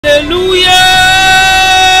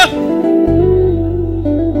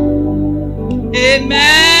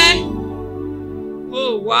Amen.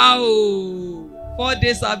 Oh, wow. 4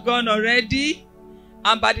 days have gone already.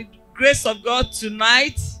 And by the grace of God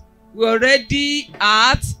tonight, we're already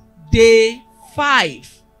at day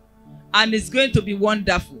 5. And it's going to be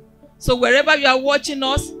wonderful. So wherever you are watching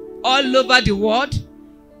us, all over the world,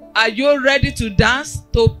 are you ready to dance,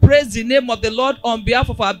 to praise the name of the Lord on behalf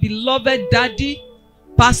of our beloved daddy,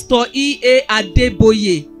 Pastor E.A.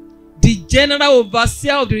 Adeboye, the General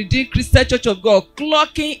Overseer of the Redeemed Christian Church of God,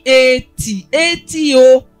 clocking 80.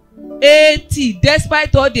 80.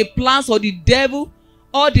 Despite all the plans of the devil,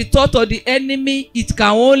 all the thought of the enemy, it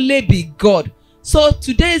can only be God. So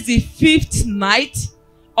today is the 5th night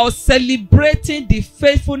of celebrating the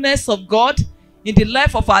faithfulness of God in the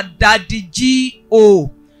life of our daddy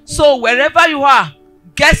G.O. So wherever you are,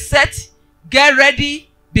 get set, get ready,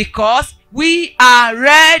 because we are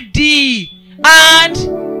ready. And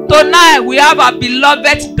tonight we have our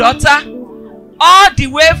beloved daughter, all the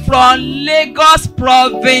way from Lagos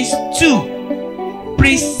Province 2,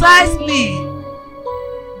 precisely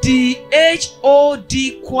the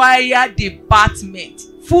HOD choir department,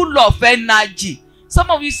 full of energy. Some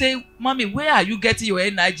of you say, Mommy, where are you getting your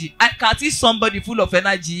energy? I can see somebody full of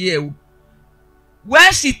energy here.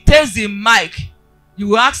 When she takes the mic, you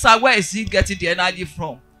will ask her, where is she getting the energy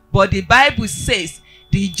from? But the Bible says,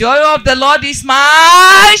 the joy of the Lord is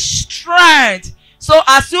my strength. So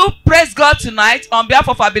as you praise God tonight on behalf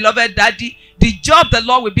of our beloved daddy, the joy of the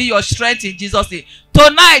Lord will be your strength in Jesus' name.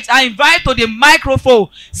 Tonight, I invite to the microphone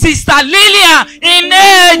Sister Lilian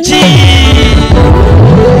Nneji.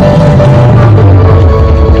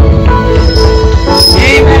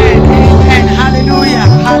 Amen. Amen. Hallelujah.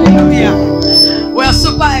 Hallelujah. We're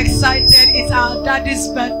super excited. It's our daddy's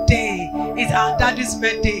birthday. It's our daddy's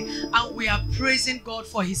birthday. And we are praising God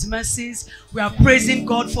for his mercies. We are praising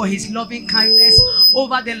God for his loving kindness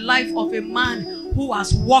over the life of a man who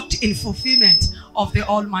has walked in fulfillment of the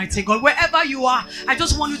Almighty God. Wherever you are, I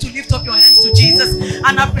just want you to lift up your hands to Jesus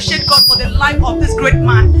and appreciate God for the life of this great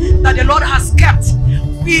man that the Lord has kept.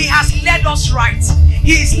 He has led us right.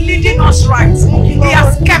 He is leading us right. He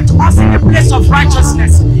has kept us in a place of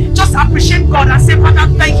righteousness. Just appreciate God and say, Father,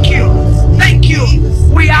 thank you. Thank you.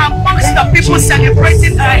 We are amongst the people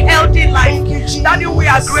celebrating a healthy life. Daddy, we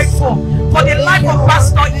are grateful for the life of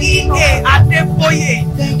Pastor E.A. Adeboye.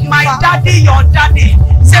 My daddy, your daddy.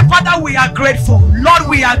 Say, Father, we are grateful. Lord,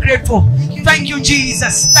 we are grateful. Thank you,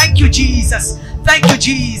 Jesus. Thank you, Jesus. Thank you,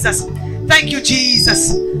 Jesus. Thank you,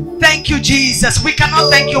 Jesus. Thank you, Jesus. We cannot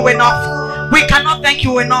thank you enough. We cannot thank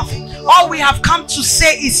you enough. All we have come to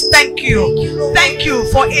say is thank you. Thank you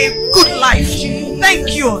for a good life. Thank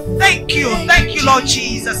you. Thank you. Thank you, Lord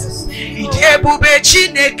Jesus. Idebube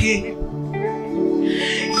Chineke.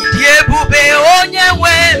 Idebube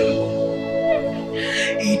onyewe.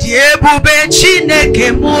 Idebube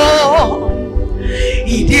Chineke mo.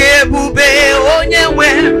 Idebube onyewe.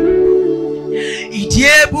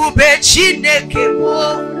 Idebube Chineke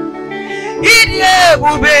mo.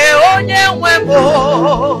 Idebube onyewe mo.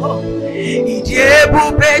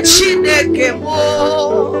 Idebube Chineke mo.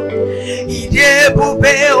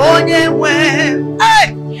 Idebube onyewe.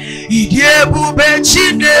 Idebube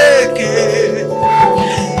Chineke.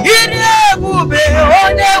 Idebube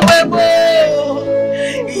onyewe mo.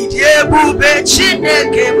 Idebube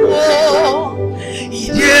Chineke mo.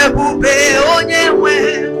 Idebube onyewe.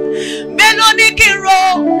 Melonikiro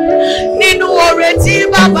nínú ore tí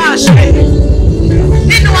bàbá ṣe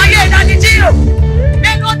nínú ayé ìdánidíò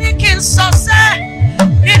melonikin sọsẹ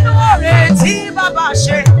nínú ore tí bàbá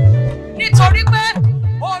ṣe nítorí pé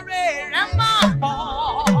ore rẹ̀ máa pọ̀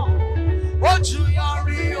ojú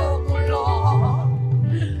yọrí ogun lọ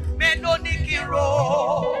melonikiro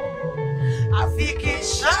àfi kí n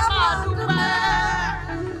ṣáà dúpẹ́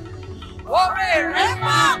ore rẹ̀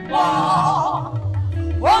máa pọ̀.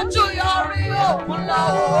 Ojú yọrí òkun lọ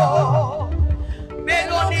o,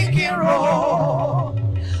 mélòó ni kí n rò,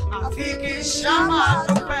 àfi kí n ṣá máa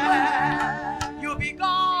dúpẹ́. You be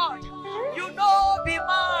God, you know be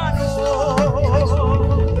man o.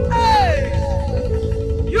 Hey,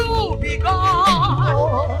 you be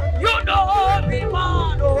God, you know be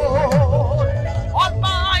man o.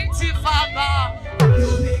 Almighty Father,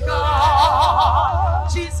 you be God.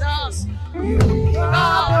 Jesus, you be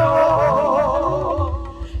God o.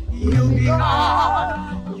 You be God,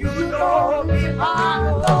 you know me, man,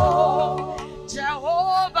 Lord.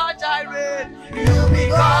 Jehovah Jireh, you be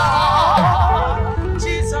God.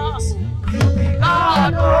 Jesus, you be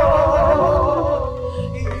God, oh.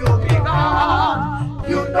 You be God,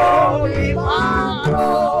 you know me, man,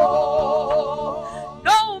 oh.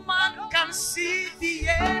 No man can see the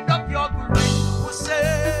end of your grace. Who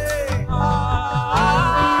say, ah.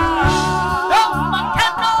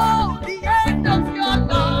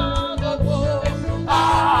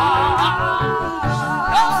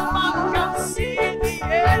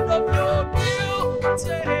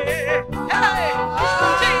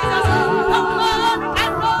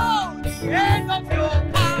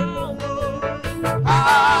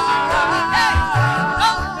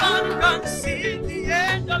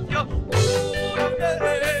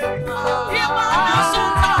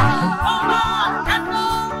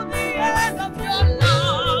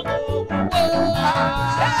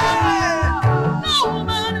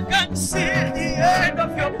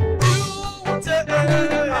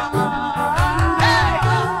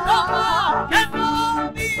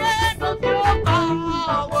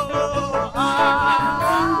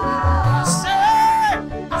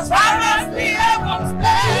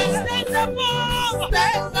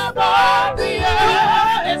 above the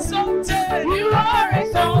earth. Exalted. You are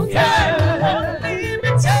exalted.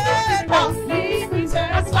 Unlimited. Unlimited.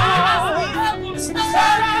 As far as the heavens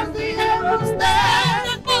stand.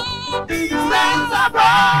 Above the earth.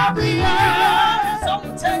 Above the earth.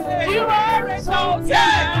 Exalted. You are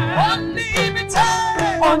exalted. Unlimited.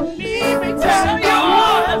 Unlimited. So you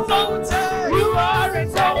are exalted. You are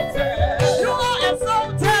exalted. You are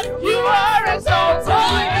exalted. You are exalted.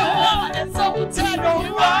 You are exalted.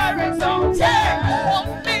 You are exalted.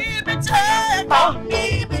 Unlimited.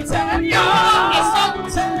 Unlimited. You are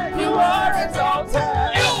exalted. You are exalted.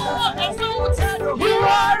 You are exalted. You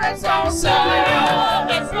are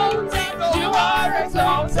exalted. You are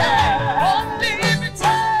exalted.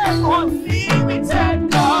 Unlimited. Unlimited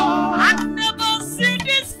God. I've never seen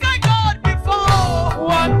this kind of God before.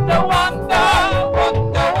 Wonder, wonder,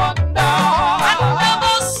 wonder, wonder. I've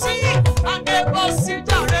never seen that.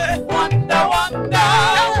 Wonder, wonder,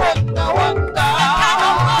 wonder, wonder.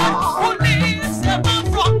 Who leads the man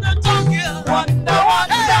from the jungle? Wonder,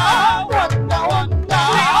 wonder, wonder, wonder.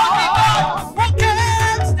 The only God who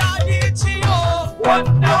cares that it's you.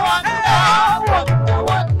 Wonder, wonder, wonder,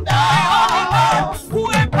 wonder. The only God who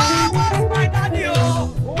empowers my daddy.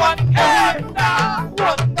 Wonder,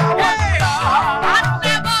 wonder, wonder. I've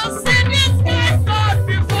never seen this kind of God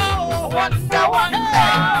before. Wonder, wonder,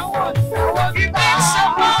 wonder, wonder. He makes a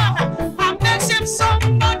man and makes him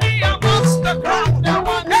somebody amongst the crowd.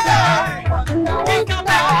 He can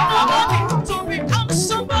make nobody to become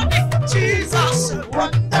somebody. Jesus,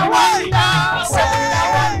 wonder, wonder.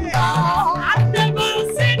 I've never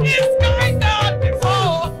seen this kind of God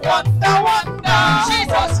before. Wonder, wonder.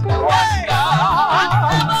 Jesus, wonder. I've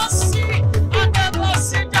never seen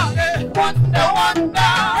that. Wonder, wonder.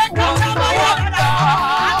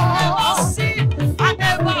 I've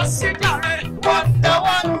never seen that. Wonder,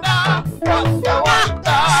 wonder, wonder,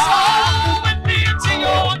 wonder. So we lift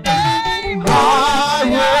your name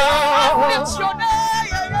higher. Lift your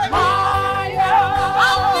name higher.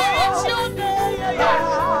 Lift your name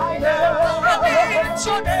higher. Lift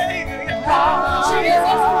your name higher.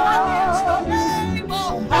 Jesus, lift your name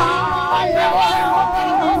higher.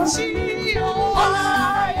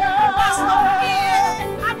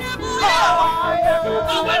 I never higher.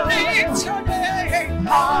 I will lift your name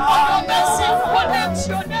higher. Mercy, will lift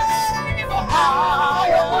your name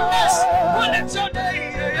higher. Goodness, will lift your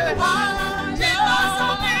name higher. Jesus,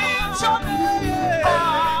 will lift your name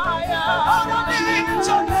higher. I will lift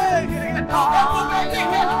your name higher. I will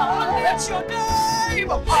lift your name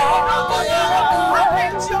higher. I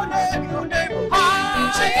lift your name higher.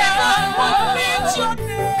 Jesus, will lift your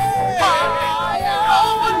name higher. I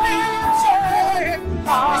will lift your name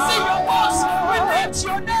higher. We see your voice, we lift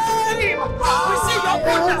your name. We see your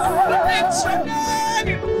goodness, we lift your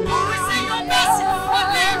name. We see your mercy, we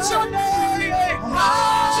lift your name.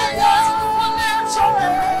 Jesus, we lift your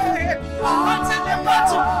name. Until the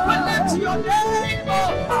battle, we lift your name.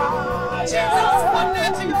 Jesus, we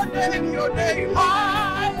lift your name, your name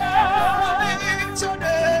higher. We lift your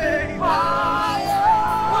name higher.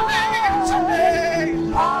 We lift your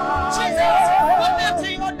name higher. Jesus, we lift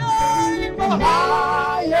your name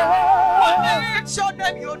higher. We lift your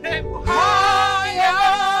name, your name higher.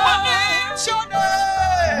 We lift your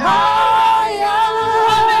name higher.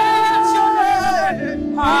 We lift your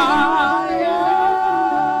name higher.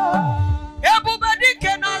 Everybody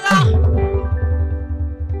can allow.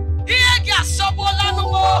 Here get someone on the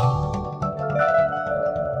wall.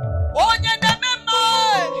 Oh, you never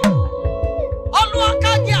know.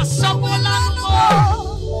 Oluwaka get someone on the wall.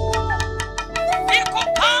 He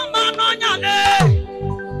could come on your leg.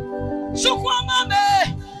 Sukwamame.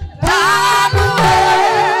 Tanuwe.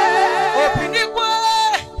 Opinikwe.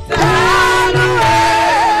 Tanuwe.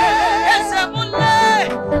 Esemule.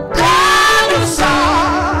 Tanusa.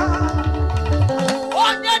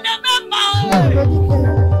 Onye never know.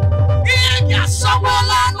 Here get someone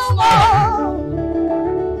on the wall.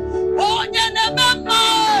 Onye never know.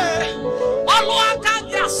 Oluwaka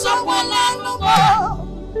get someone on the wall.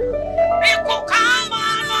 He could come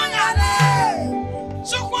on your leg.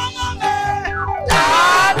 Sukwamame.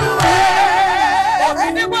 Tanuwe.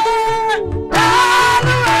 Opinikwe.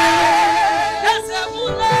 Tanuwe.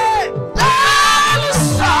 Esemule.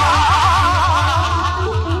 Tanusa.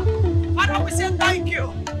 Father, we say thank you.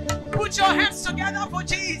 Put your hands together for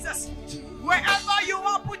Jesus. Wherever you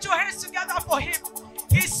are, put your hands together for him.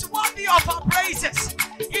 He's worthy of our praises.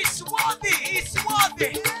 He's worthy. He's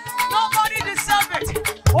worthy. Nobody deserves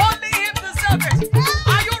it. Only him deserves it.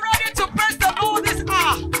 Are you ready to praise the Lord this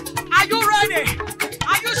hour? Are you ready?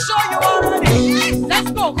 Are you sure you are ready? Let's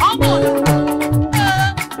go. Come on.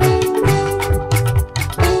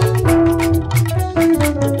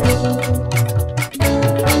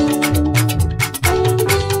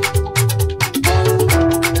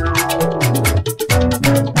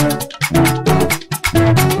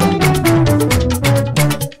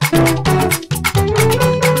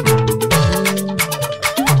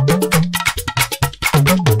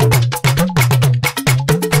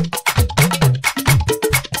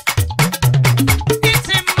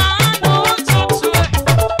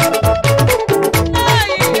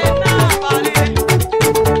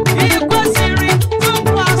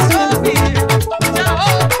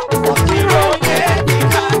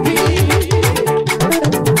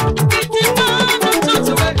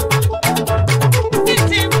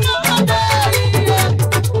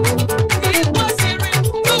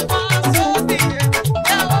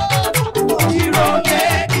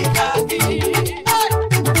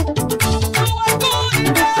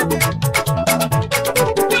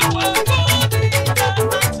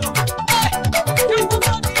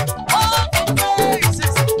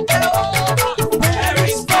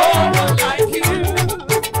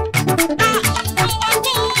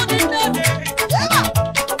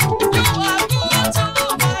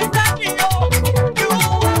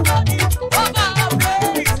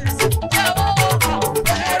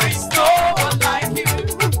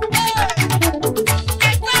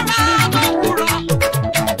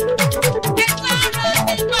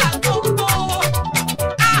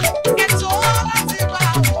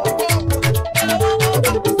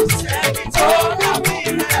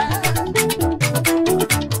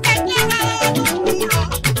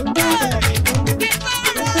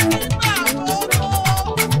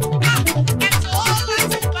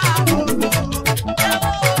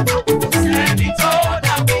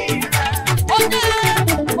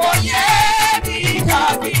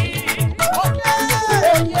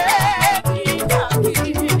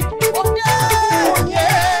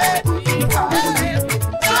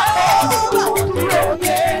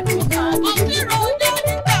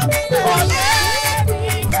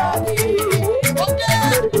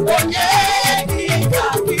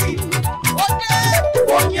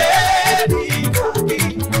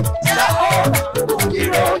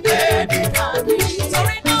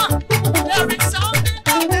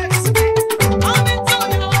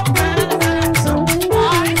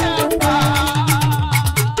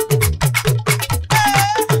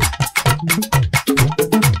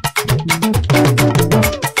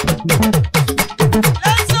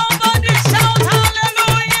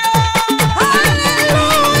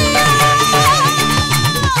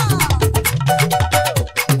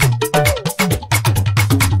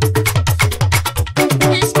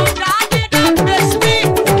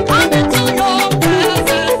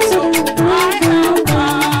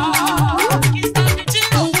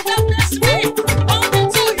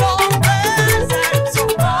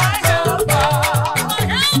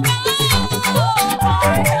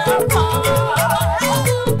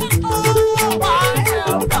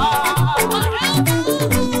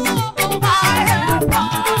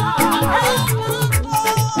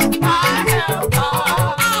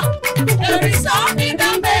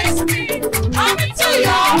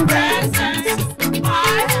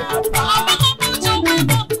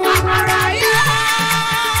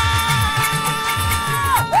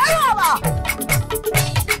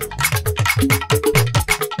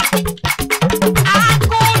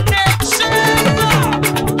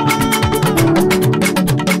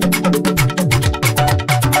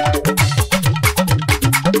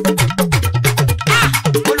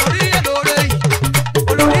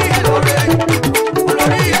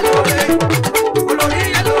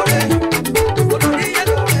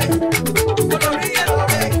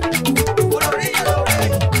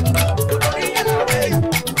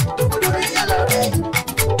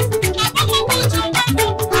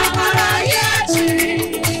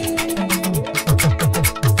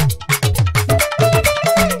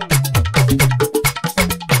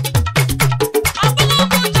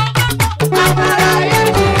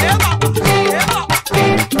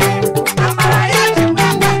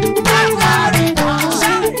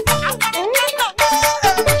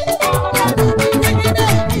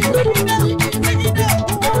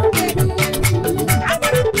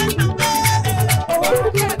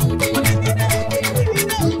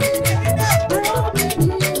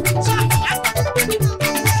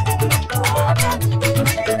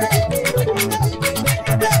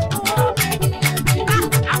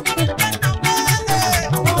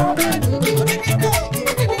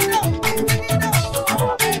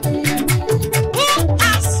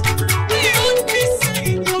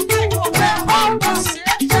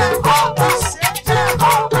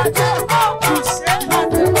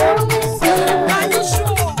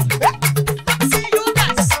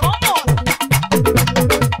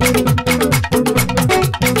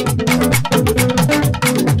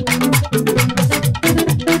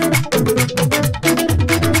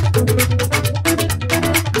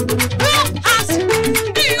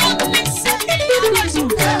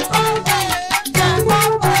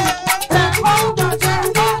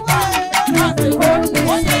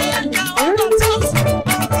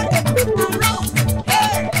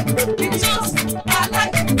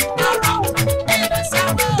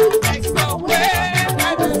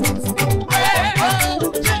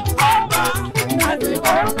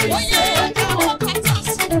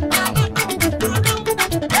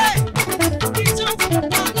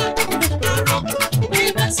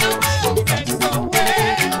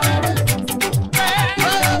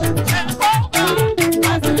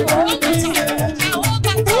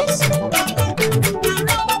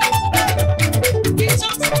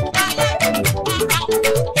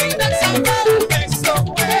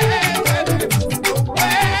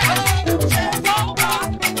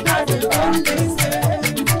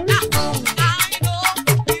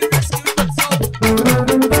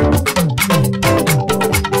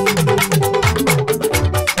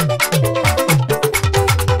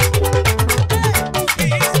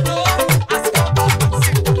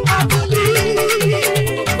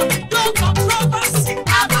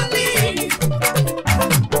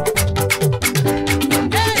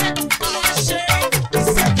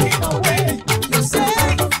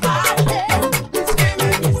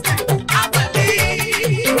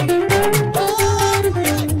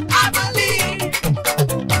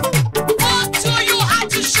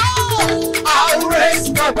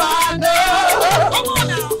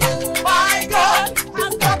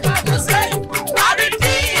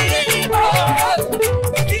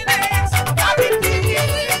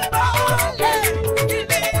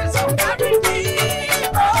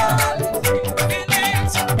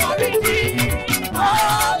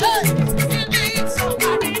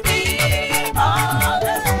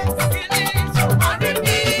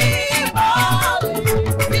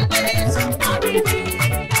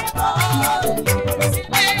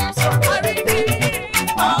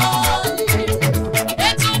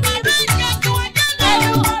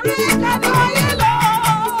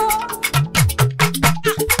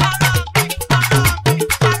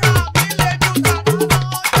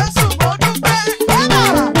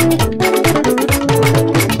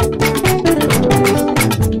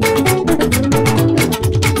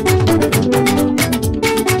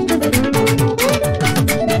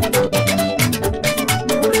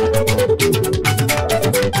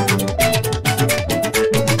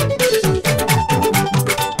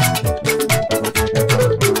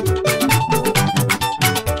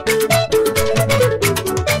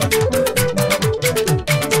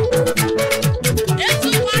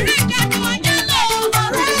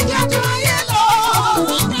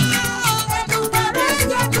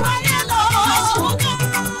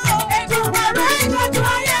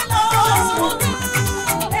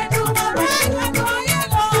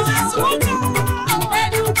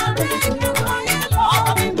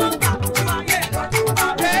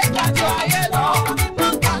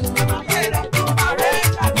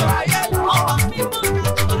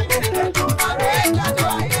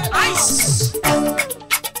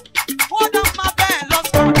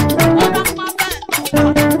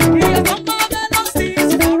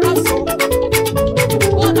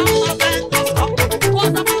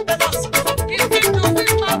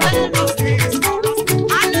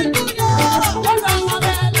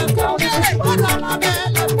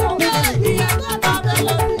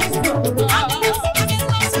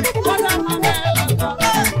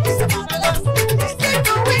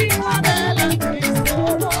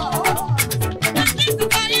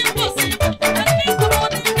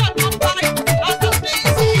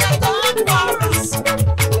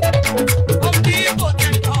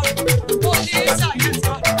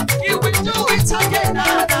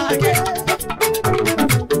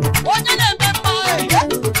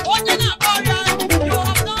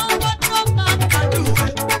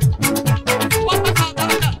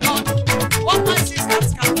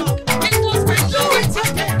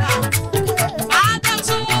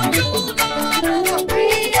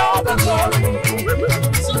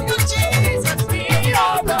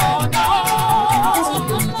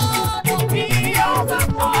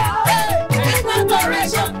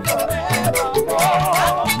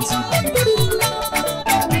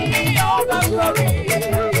 Forever.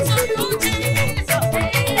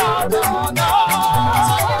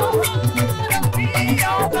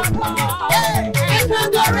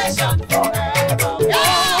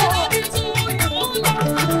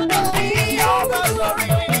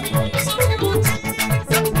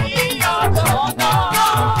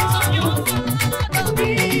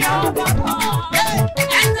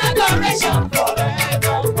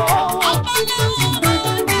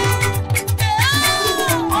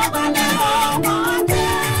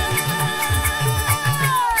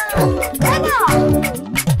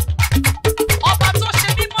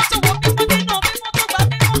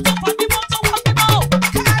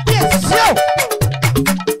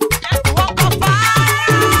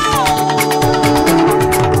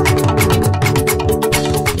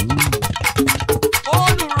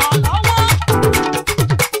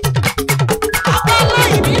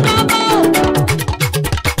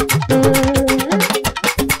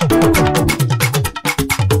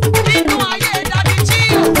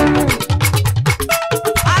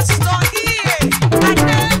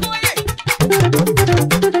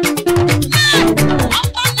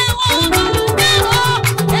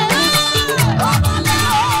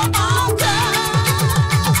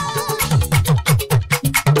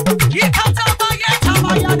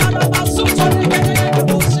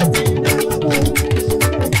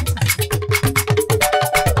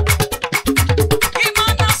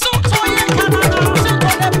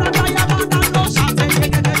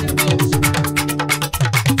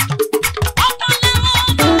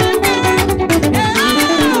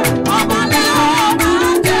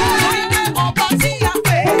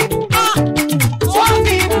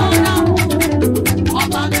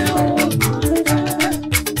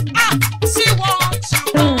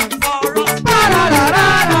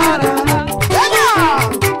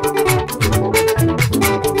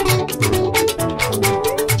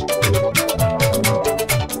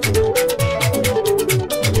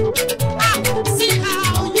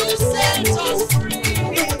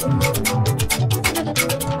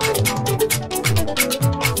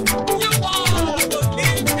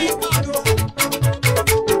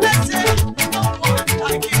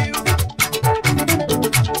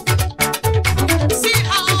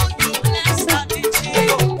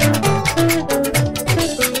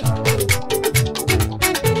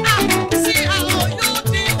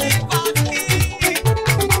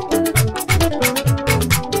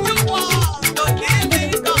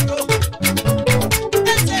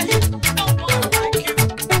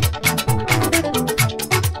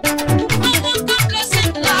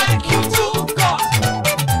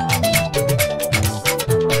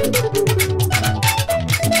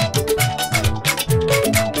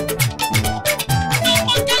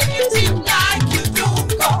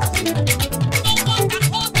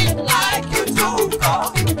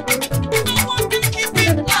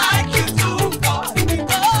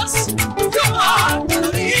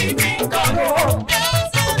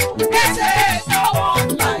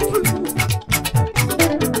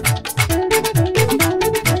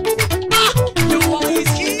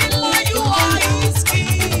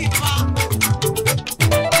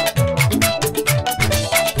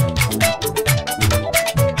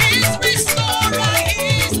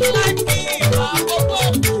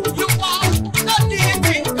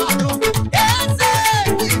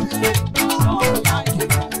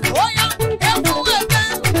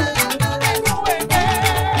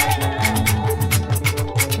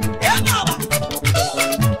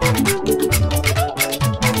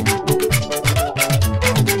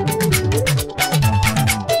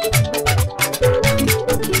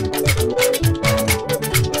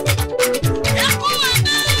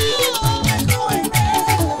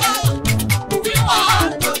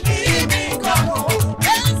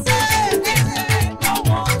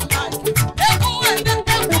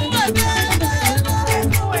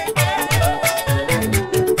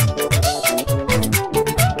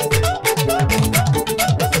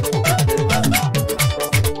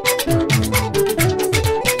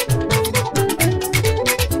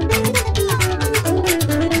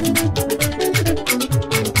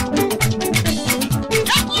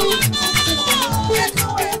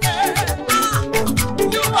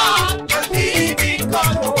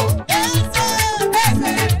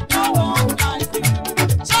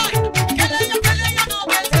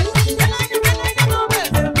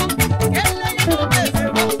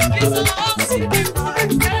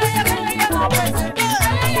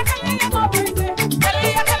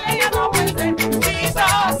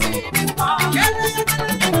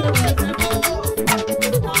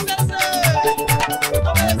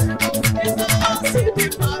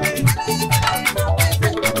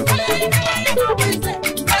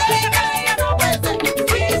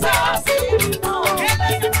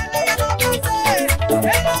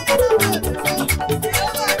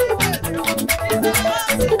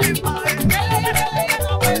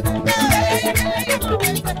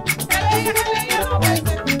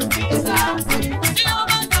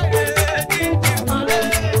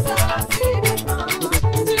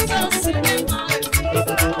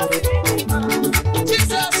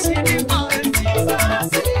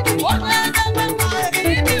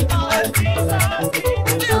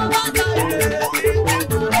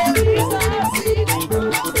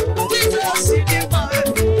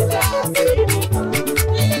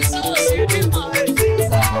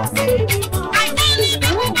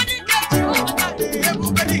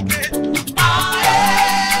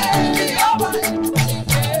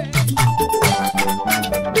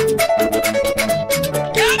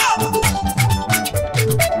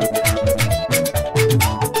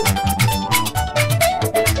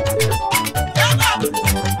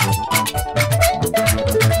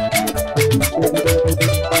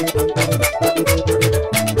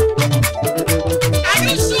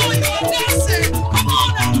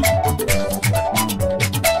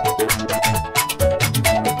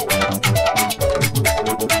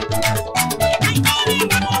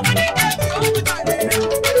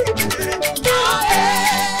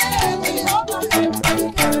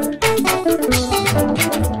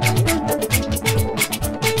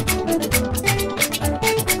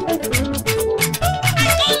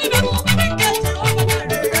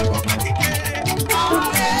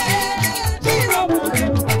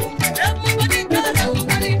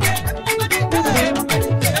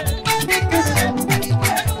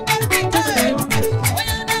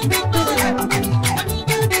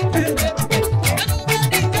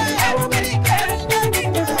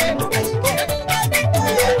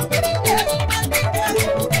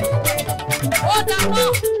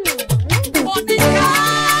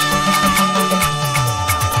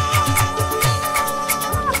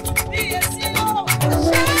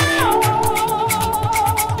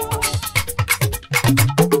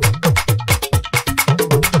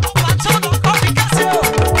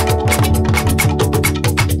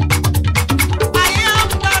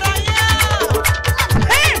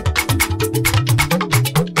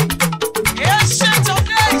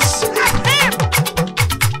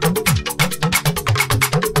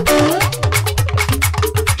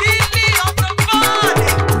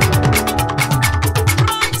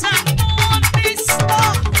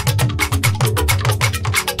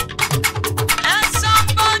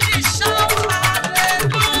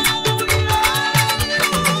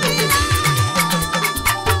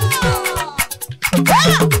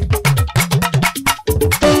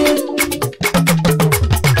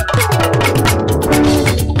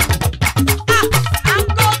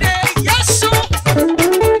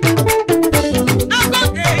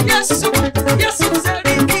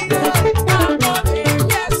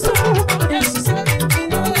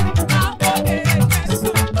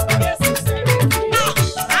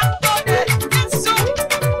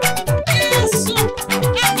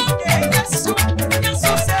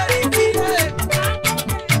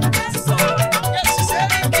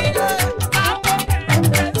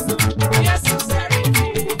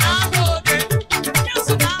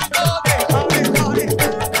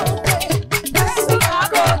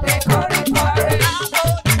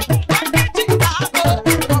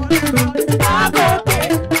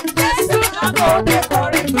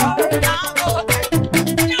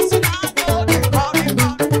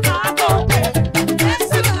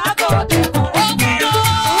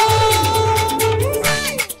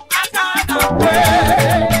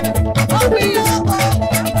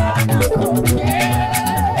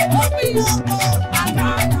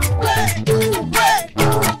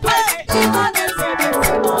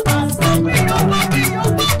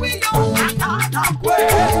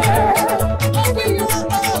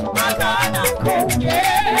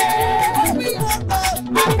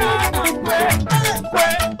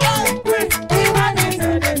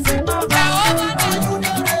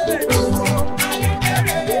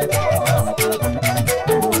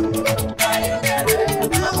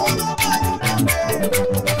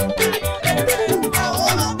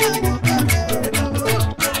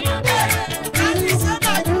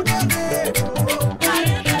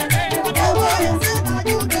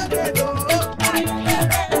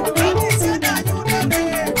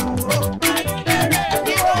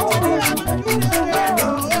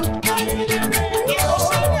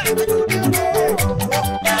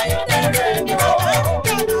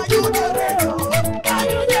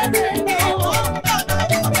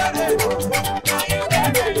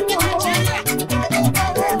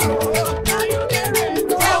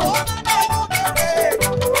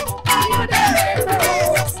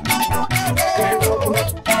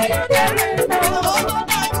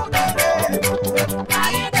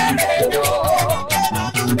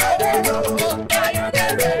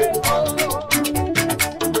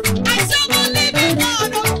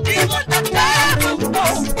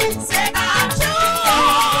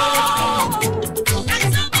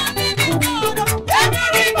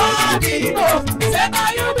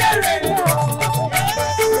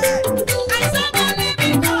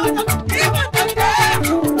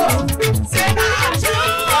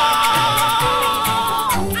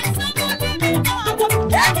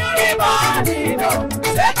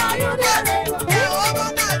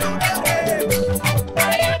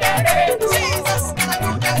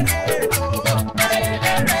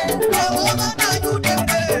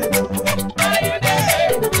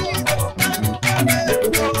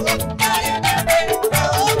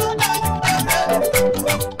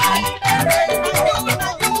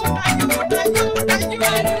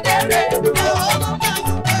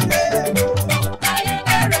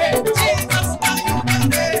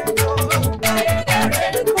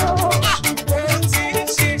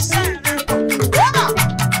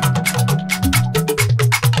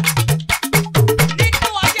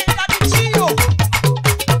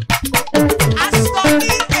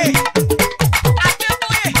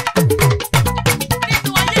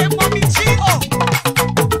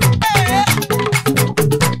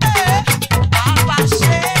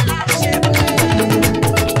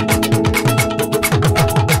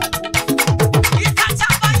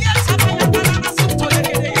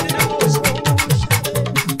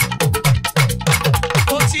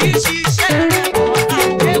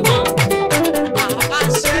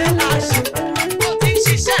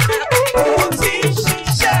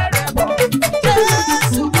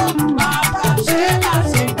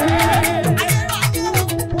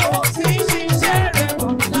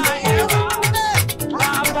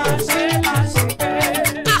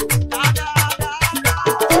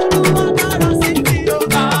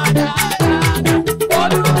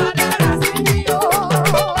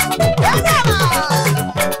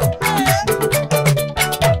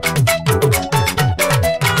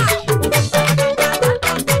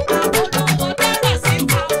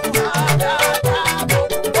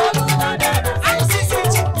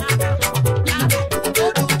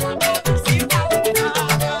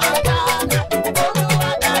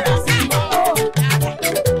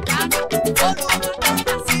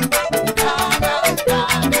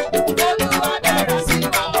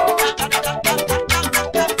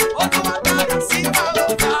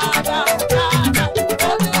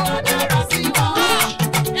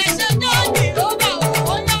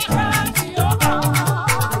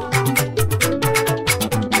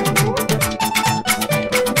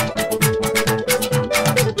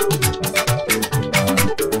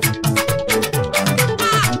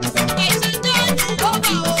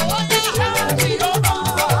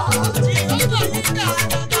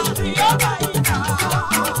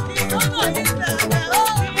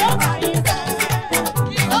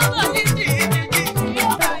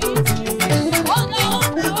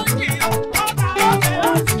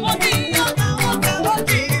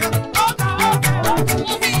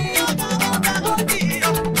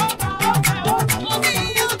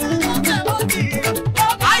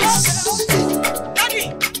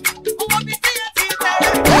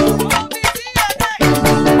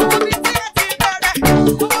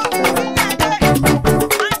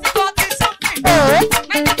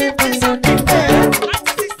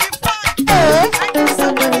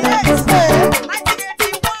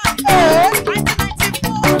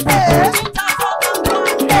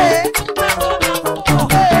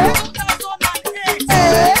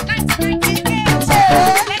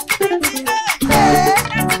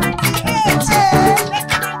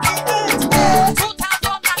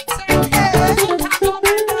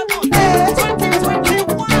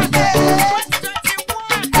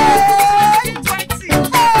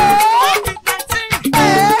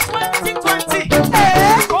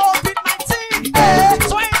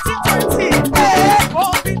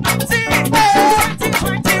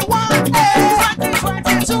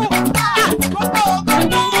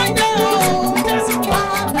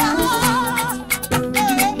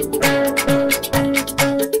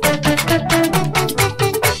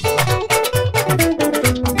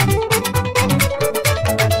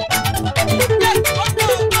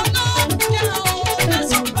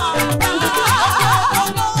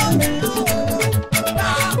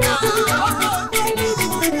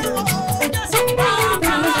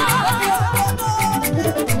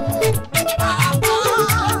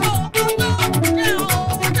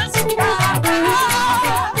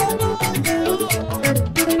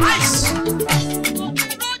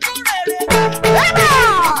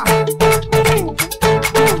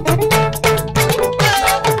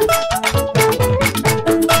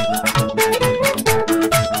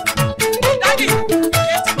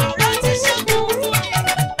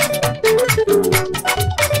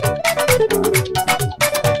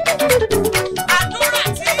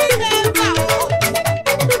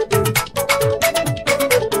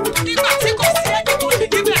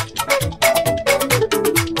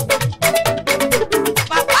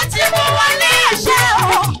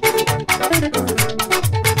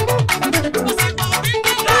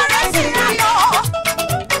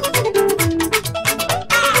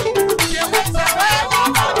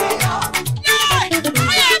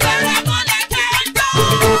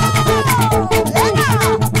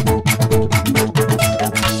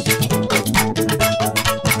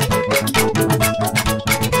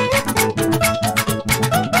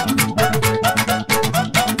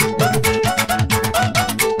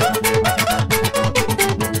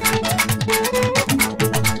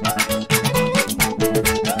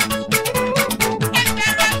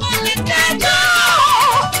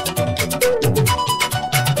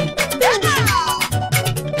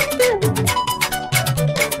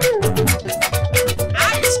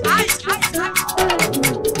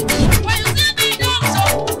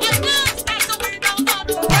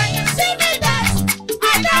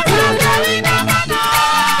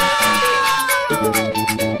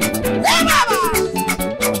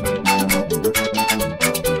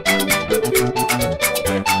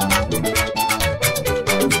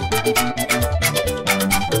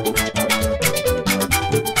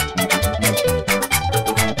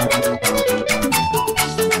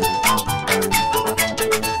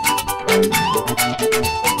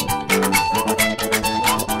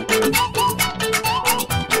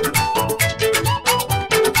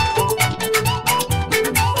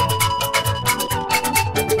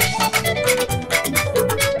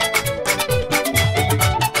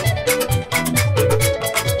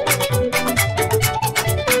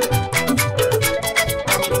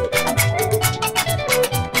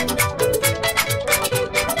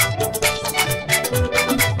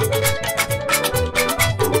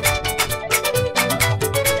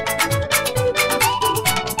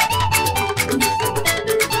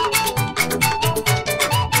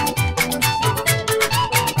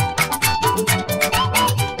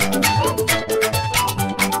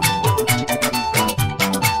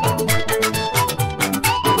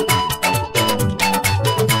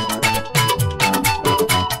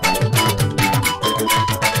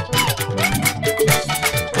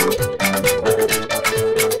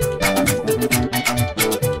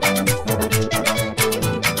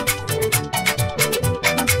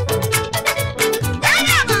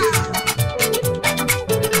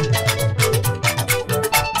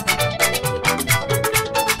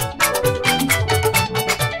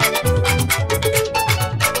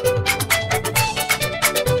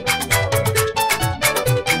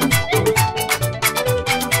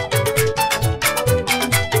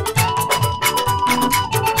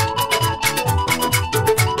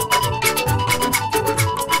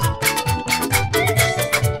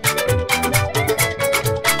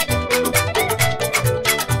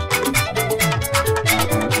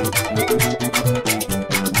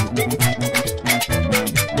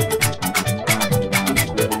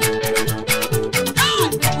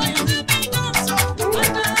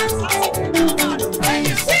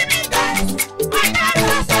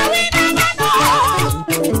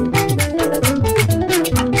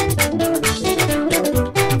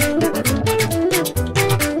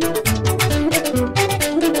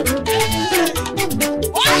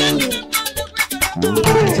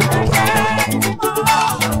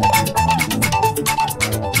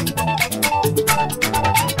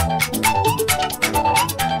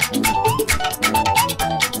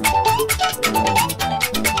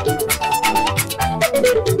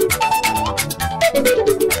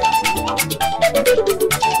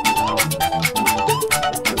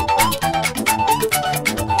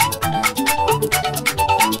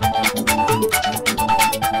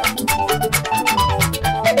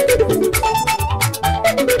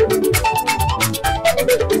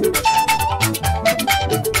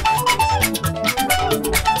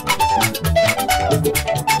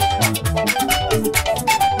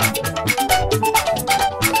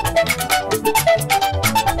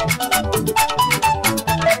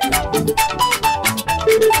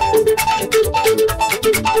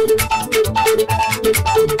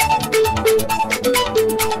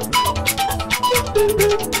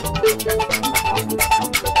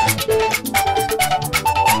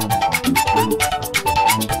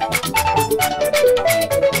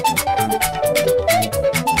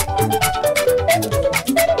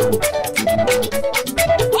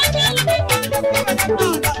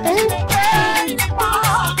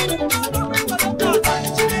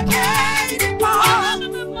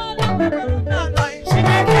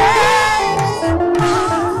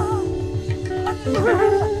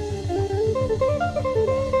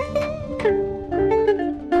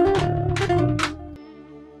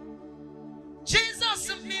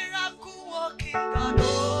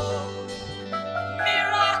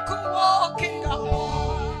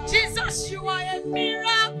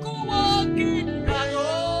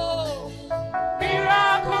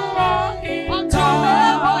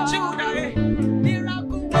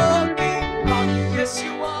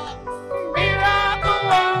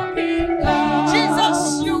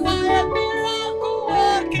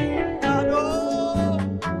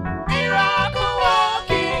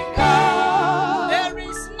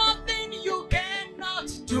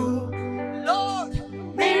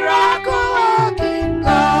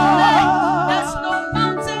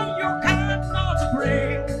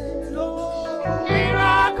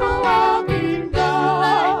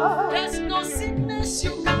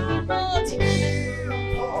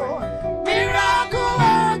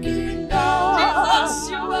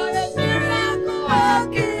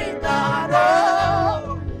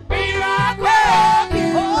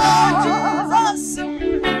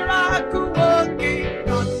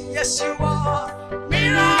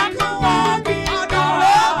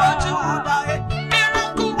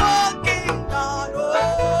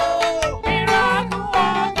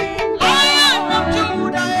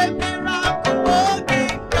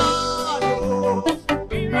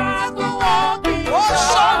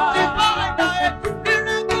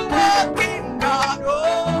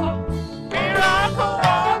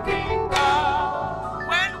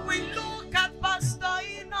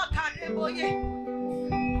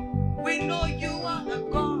 Nneji. We know you are the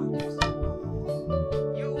God.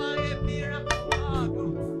 You are a miracle God.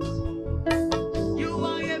 You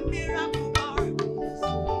are a miracle God.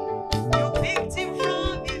 You picked him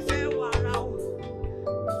from Ifewara.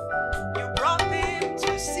 You brought him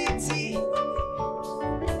to city.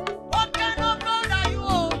 What kind of God are you?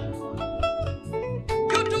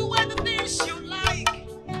 You do anything you like.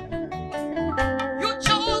 You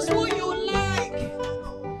chose who you like.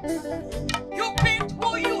 You picked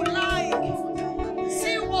who you like.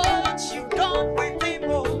 See what you've done with him.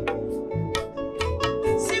 Oh.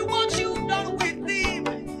 See what you've done with him.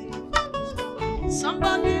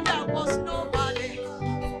 Somebody that was nobody.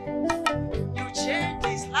 You changed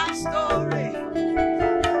his life story.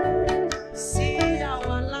 See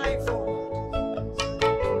our life.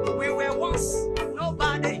 Oh. We were once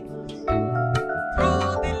nobody.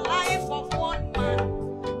 Through the life of one man,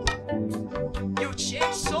 you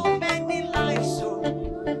changed so many lives. So,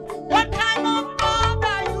 what kind of God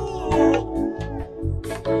are you?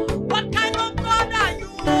 What kind of God are you?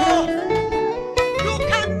 You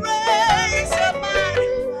can raise a man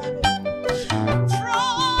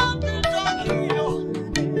from the dunghill.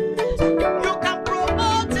 You can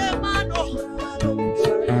promote a man, oh,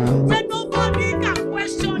 that nobody can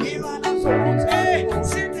question him. Hey,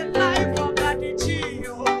 see the life of Daddy G,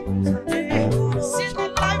 oh. Hey, see the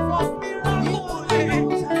life of miracle. Hey,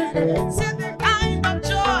 see the kind of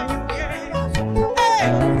joy you gave. Hey,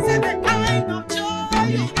 see the kind of joy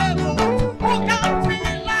you gave. Who can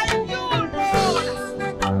feel like you, Lord?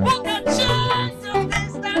 Who can change the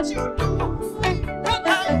things that you do? Who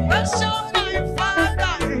can question my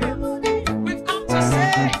Father? We've come to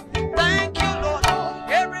say thank you, Lord.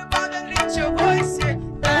 Everybody lift your voice, say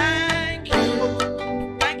thank you.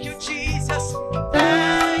 Thank you, Jesus.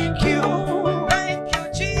 Thank you. Thank you,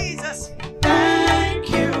 Jesus. Thank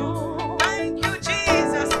you. Thank you,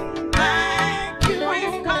 Jesus. Thank you.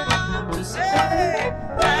 We've come to say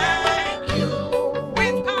thank you.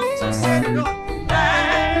 We've come to say, Lord,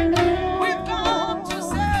 thank you. We've come to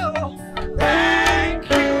say, oh, thank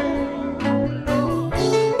you, Lord.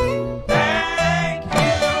 Thank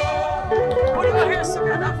you. Put your hands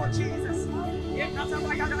together for Jesus.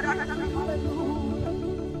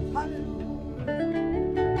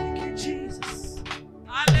 Thank you, Jesus.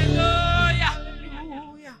 Hallelujah.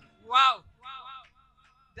 Hallelujah. Wow.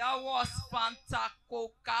 That was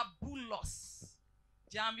fantacocabulos.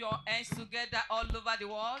 Jam your hands together all over the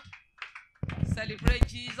world. Celebrate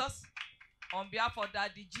Jesus on behalf of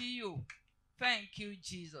Daddy Gio. Thank you,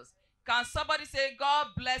 Jesus. Can somebody say, God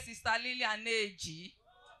bless Sister Lilian Nneji?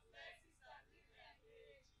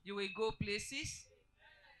 You will go places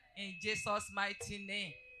in Jesus' mighty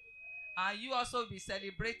name. And you also will be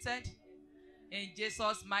celebrated in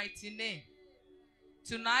Jesus' mighty name.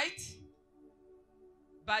 Tonight,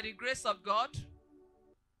 by the grace of God,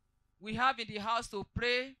 we have in the house to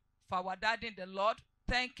pray for our daddy in the Lord,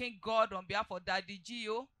 thanking God on behalf of Daddy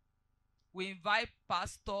Gio. We invite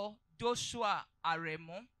Pastor Joshua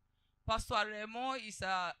Aremo. Pastor Aremo is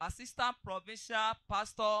an assistant provincial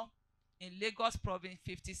pastor in Lagos Province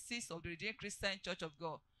 56 of the Redeemed Christian Church of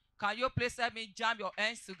God. Can you please help me jam your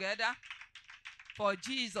hands together for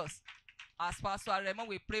Jesus? As Pastor Aremo,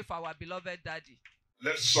 we pray for our beloved daddy.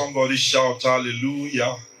 Let somebody shout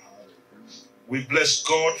hallelujah. We bless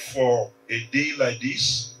God for a day like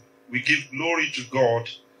this. We give glory to God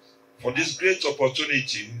for this great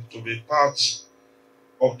opportunity to be part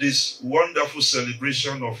of this wonderful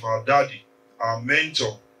celebration of our daddy, our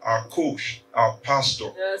mentor, our coach, our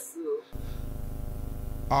pastor. Yes, sir.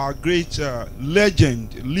 Our great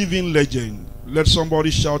legend, living legend. Let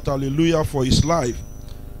somebody shout hallelujah for his life.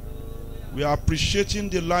 We are appreciating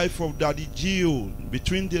the life of Daddy Gio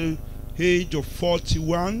between the age of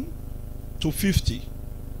 41 to 50.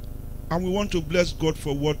 And we want to bless God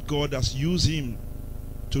for what God has used him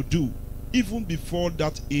to do, even before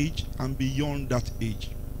that age and beyond that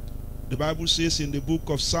age. The Bible says in the book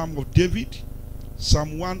of Psalm of David,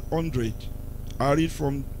 Psalm 100, I read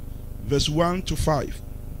from verse 1 to 5.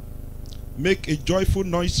 Make a joyful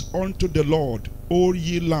noise unto the Lord, O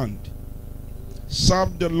ye land.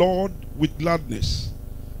 Serve the Lord with gladness.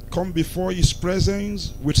 Come before his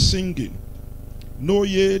presence with singing. Know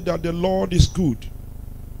ye that the Lord is good.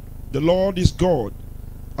 The Lord is God,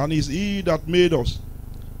 and is he that made us,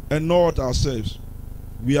 and not ourselves.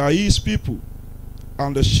 We are his people,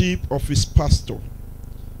 and the sheep of his pasture.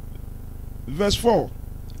 Verse 4.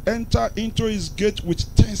 Enter into his gate with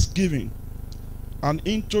thanksgiving, and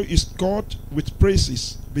into his court with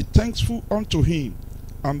praises. Be thankful unto him,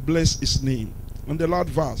 and bless his name. And the last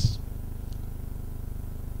verse.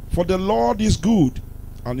 For the Lord is good,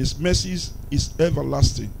 and his mercies is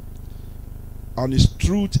everlasting, and his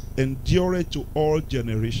truth endureth to all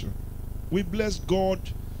generations. We bless God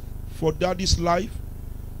for Daddy's life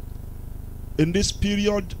in this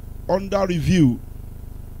period under review,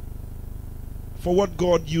 for what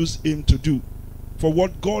God used him to do, for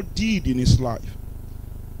what God did in his life.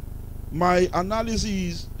 My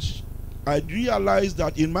analysis, I realized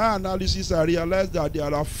that in my analysis, I realized that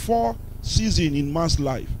there are 4 seasons in man's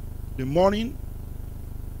life: the morning,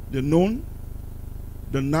 the noon,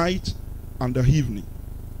 the night, and the evening.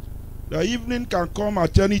 The evening can come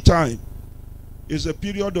at any time. It's a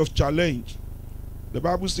period of challenge. The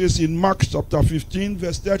Bible says in Mark chapter 15,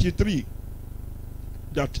 verse 33,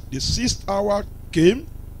 that the 6th hour came,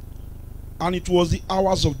 and it was the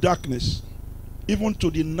hours of darkness, even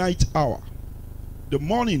to the night hour. The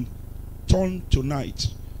morning turned to night,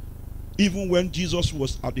 even when Jesus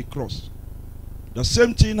was at the cross. The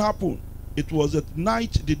same thing happened. It was at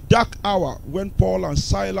night, the dark hour, when Paul and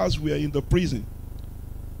Silas were in the prison.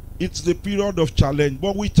 It's the period of challenge,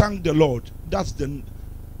 but we thank the Lord. That's the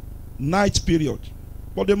night period.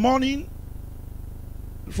 But the morning,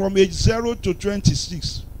 from age 0 to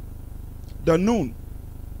 26. The noon,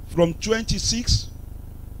 from 26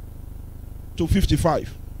 to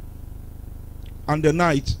 55. And the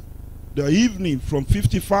night, the evening, from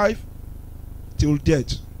 55 till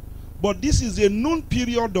death. But this is a noon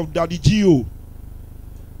period of Daddy Gio.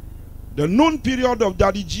 The noon period of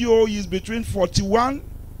Daddy Gio is between 41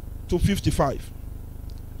 to 55.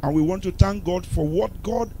 And we want to thank God for what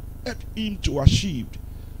God helped him to achieve.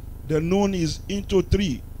 The noon is into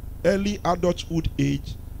 3: early adulthood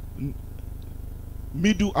age,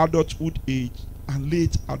 middle adulthood age, and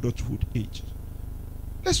late adulthood age.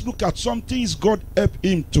 Let's look at some things God helped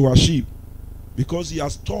him to achieve, because he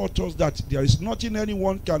has taught us that there is nothing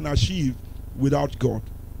anyone can achieve without God.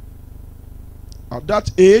 At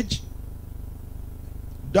that age,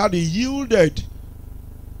 Daddy yielded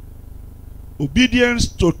obedience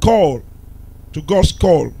to God's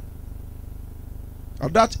call.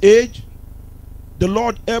 At that age, the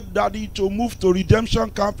Lord helped Daddy to move to Redemption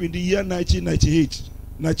Camp in the year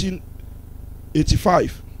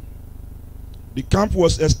 1985. The camp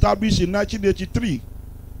was established in 1983.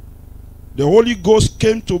 The Holy Ghost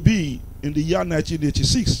came to be in the year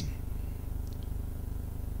 1986.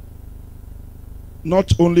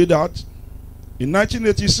 Not only that, in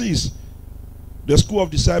 1986, the School of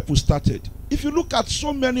Disciples started. If you look at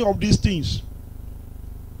so many of these things,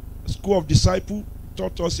 the School of Disciples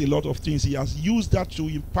taught us a lot of things. He has used that to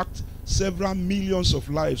impact several millions of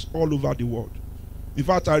lives all over the world. In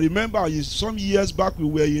fact, I remember some years back we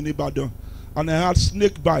were in Ibadan and I had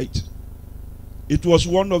snake bite. It was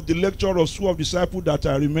one of the lectures of School of Disciples that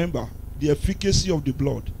I remember, the efficacy of the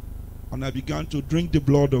blood. And I began to drink the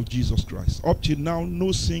blood of Jesus Christ. Up till now,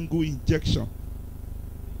 no single injection.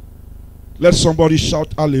 Let somebody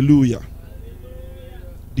shout hallelujah.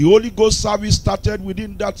 The Holy Ghost service started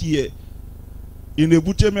within that year in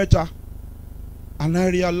Ebute Meta. And I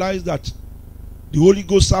realized that the Holy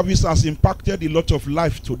Ghost service has impacted a lot of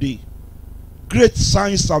life today. Great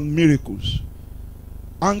signs and miracles.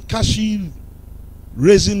 Handkerchief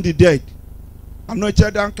raising the dead.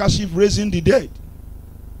 Anointed handkerchief raising the dead.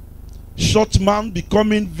 Short man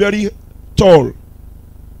becoming very tall.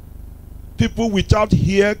 People without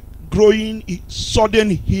hair growing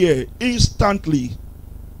sudden hair instantly.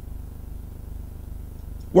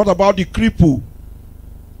 What about the cripple?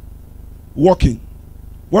 Walking.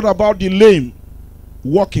 What about the lame?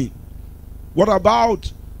 Walking. What about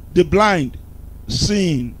the blind?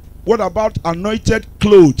 Seeing. What about anointed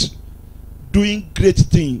clothes? Doing great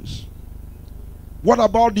things. What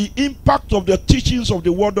about the impact of the teachings of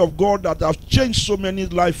the Word of God that have changed so many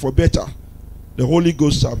lives for better? The Holy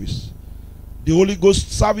Ghost service. The Holy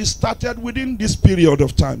Ghost service started within this period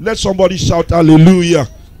of time. Let somebody shout hallelujah.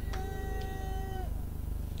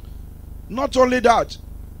 Not only that,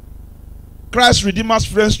 Christ Redeemer's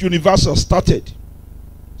Friends Universal started.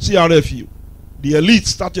 CRFU. The elite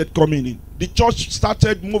started coming in. The church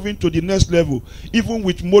started moving to the next level, even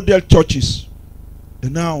with model churches.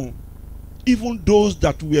 And now, even those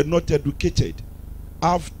that were not educated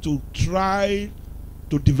have to try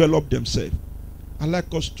to develop themselves. I'd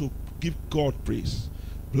like us to give God praise.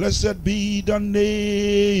 Blessed be the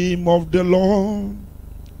name of the Lord.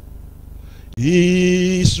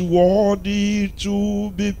 He is worthy to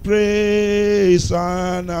be praised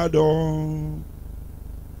and adored.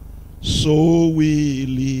 So we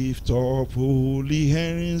lift up holy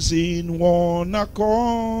hands in one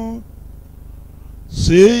accord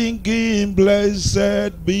Singing,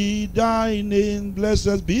 blessed be thy name,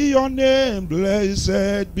 blessed be your name,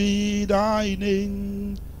 blessed be thy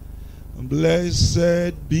name,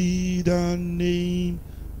 blessed be the name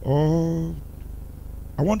of.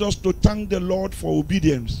 I want us to thank the Lord for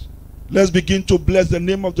obedience. Let's begin to bless the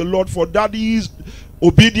name of the Lord, for that is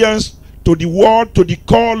obedience to the word, to the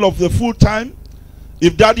call of the full time.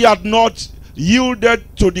 If Daddy had not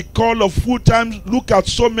yielded to the call of full time, look at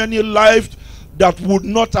so many lives that would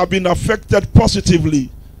not have been affected positively.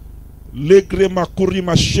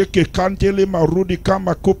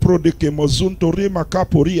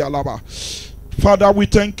 Father, we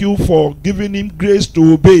thank you for giving him grace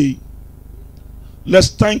to obey. Let's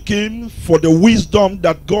thank him for the wisdom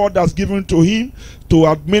that God has given to him to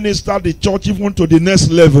administer the church even to the next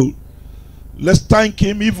level. Let's thank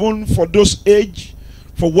him even for those age,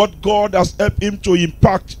 for what God has helped him to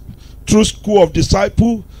impact through School of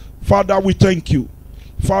Disciples. Father, we thank you.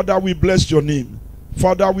 Father, we bless your name.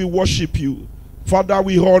 Father, we worship you. Father,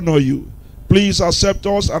 we honor you. Please accept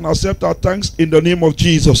us and accept our thanks in the name of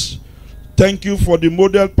Jesus. Thank you for the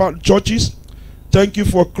model churches. Thank you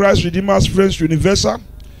for Christ Redeemer's Friends Universal.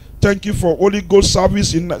 Thank you for Holy Ghost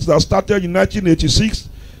service that started in 1986.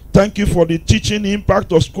 Thank you for the teaching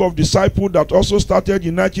impact of School of Disciples that also started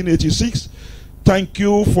in 1986. Thank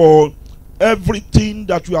you for everything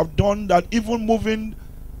that you have done, that even moving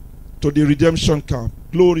to the redemption camp.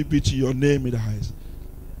 Glory be to your name in the highest.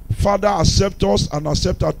 Father, accept us and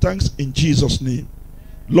accept our thanks in Jesus' name.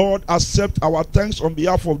 Lord, accept our thanks on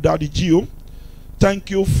behalf of Daddy Gio. Thank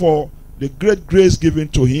you for the great grace given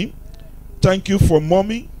to him. Thank you for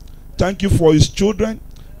mommy. Thank you for his children.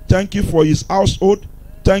 Thank you for his household.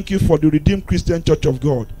 Thank you for the Redeemed Christian Church of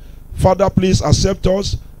God. Father, please accept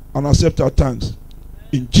us and accept our thanks.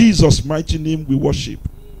 In Jesus' mighty name we worship.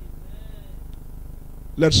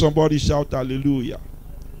 Let somebody shout hallelujah.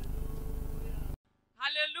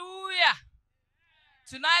 Hallelujah.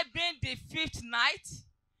 Tonight being the 5th night.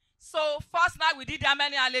 So first night we did how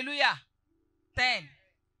many hallelujah? 10.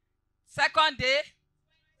 Second day.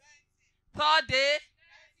 Third day.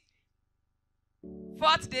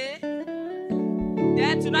 Fourth day.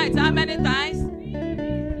 Then tonight how many times?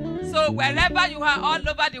 So wherever you are all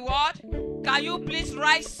over the world, can you please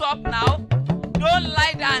rise up now? Don't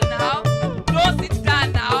lie down now. Don't sit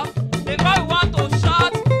down now. Because we want to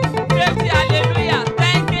shout 50 hallelujah.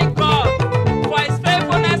 Thanking God for his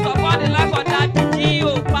faithfulness upon the life of Daddy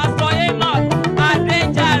Gio, Pastor Enoch,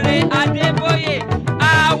 Adejare, Adeboye.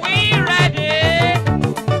 Are we ready?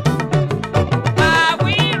 Are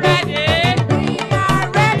we ready? We are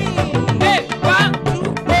ready. Hey, 1, 2,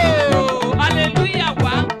 go. Hallelujah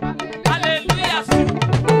 1. Hallelujah 2.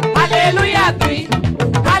 Hallelujah 3.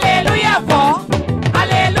 Hallelujah 4.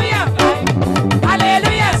 Hallelujah 5.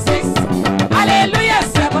 Hallelujah 6. Hallelujah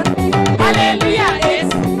 7. Hallelujah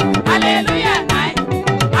 8. Hallelujah 9.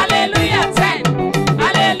 Hallelujah 10.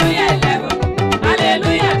 Hallelujah 11.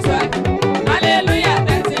 Hallelujah 12. Hallelujah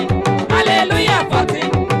 13. Hallelujah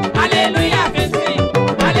 14. Hallelujah 15.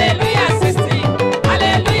 Hallelujah 16.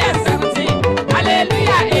 Hallelujah 17.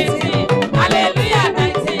 Hallelujah 18. Hallelujah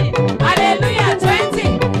 19. Hallelujah 20.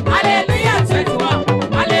 Hallelujah 21.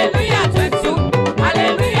 Hallelujah 22.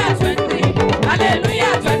 Hallelujah 23.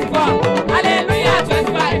 Hallelujah 24. Hallelujah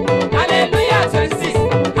 25. Hallelujah 26.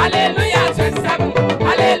 Hallelujah 27.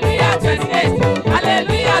 Hallelujah 28.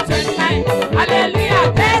 Hallelujah 29. Hallelujah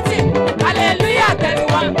 30. Hallelujah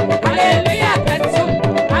 31. Hallelujah 32.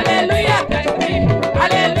 Hallelujah 33.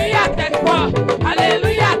 Hallelujah 34.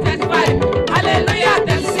 Hallelujah 35. Hallelujah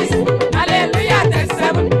 36. Hallelujah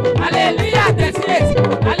 37. Hallelujah 38.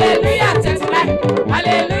 Hallelujah 39.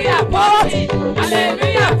 Hallelujah 40.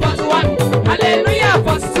 Hallelujah 41. Hallelujah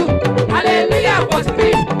 42. Hallelujah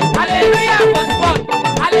 43. Hallelujah 44.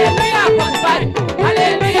 Hallelujah 45.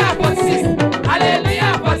 Hallelujah 46.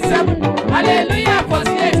 Hallelujah 47. Hallelujah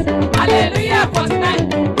 48. Hallelujah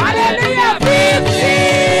 49. Hallelujah 50.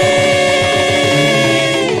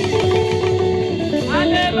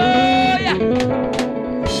 Hallelujah.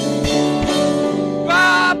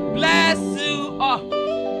 God bless you all.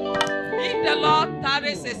 If the Lord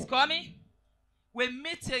tarries is coming, we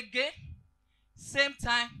meet again, same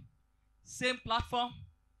time, same platform.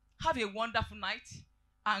 Have a wonderful night,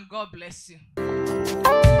 and God bless you.